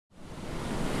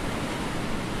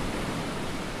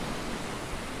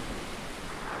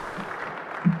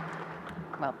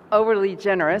Well, overly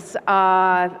generous.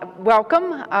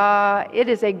 Welcome. It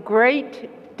is a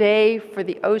great day for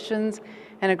the oceans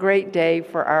and a great day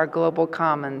for our global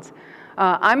commons.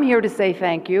 I'm here to say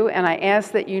thank you, and I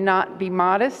ask that you not be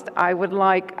modest. I would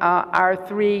like our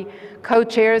three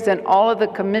co-chairs and all of the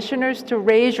commissioners to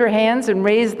raise your hands and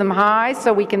raise them high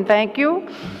so we can thank you.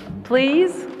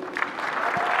 Please.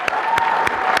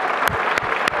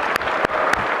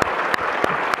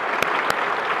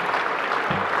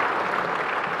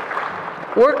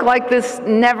 Work like this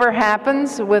never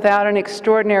happens without an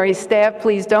extraordinary staff.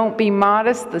 Please don't be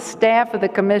modest. The staff of the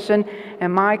Commission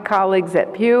and my colleagues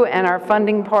at Pew and our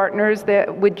funding partners,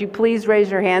 would you please raise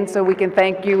your hand so we can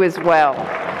thank you as well.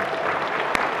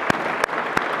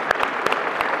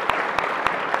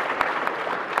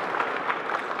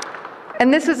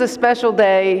 And this is a special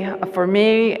day for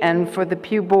me and for the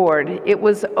Pew Board. It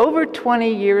was over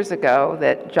 20 years ago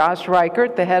that Josh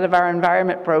Reichert, the head of our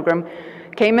environment program,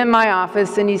 came in my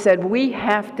office and he said, we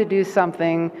have to do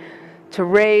something to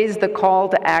raise the call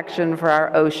to action for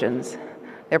our oceans.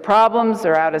 Their problems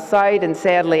are out of sight and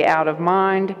sadly out of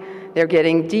mind. They're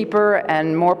getting deeper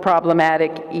and more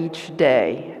problematic each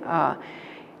day.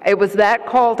 It was that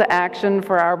call to action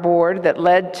for our board that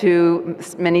led to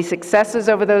many successes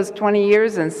over those 20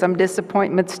 years and some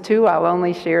disappointments too. I'll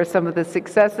only share some of the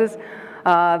successes.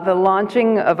 The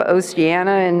launching of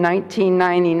Oceana in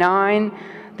 1999,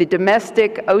 the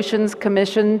Domestic Oceans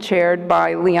Commission, chaired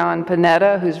by Leon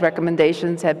Panetta, whose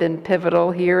recommendations have been pivotal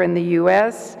here in the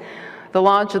U.S., the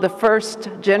launch of the first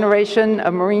generation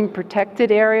of marine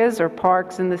protected areas or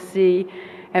parks in the sea,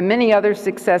 and many other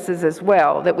successes as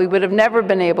well that we would have never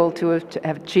been able to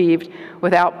have achieved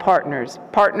without partners.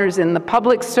 Partners in the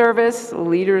public service,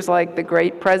 leaders like the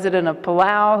great president of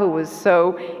Palau, who was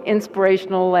so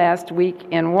inspirational last week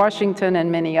in Washington,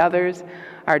 and many others.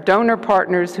 Our donor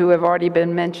partners who have already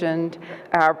been mentioned,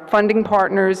 our funding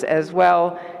partners, as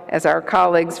well as our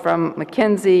colleagues from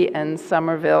McKinsey and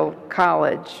Somerville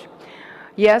College.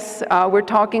 Yes, we're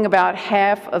talking about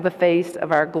half of the face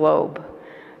of our globe.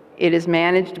 It is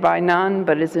managed by none,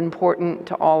 but is important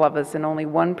to all of us, and only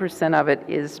 1% of it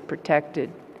is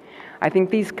protected. I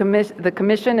think the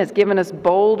Commission has given us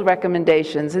bold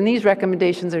recommendations, and these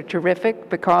recommendations are terrific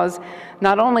because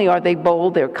not only are they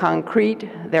bold, they're concrete,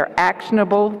 they're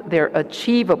actionable, they're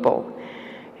achievable.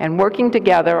 And working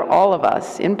together, all of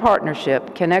us in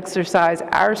partnership can exercise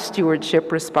our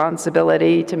stewardship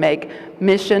responsibility to make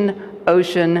Mission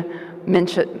Ocean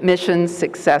missions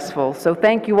successful. So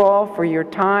thank you all for your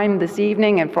time this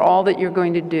evening and for all that you're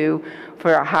going to do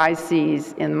for our high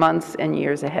seas in months and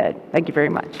years ahead. Thank you very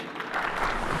much.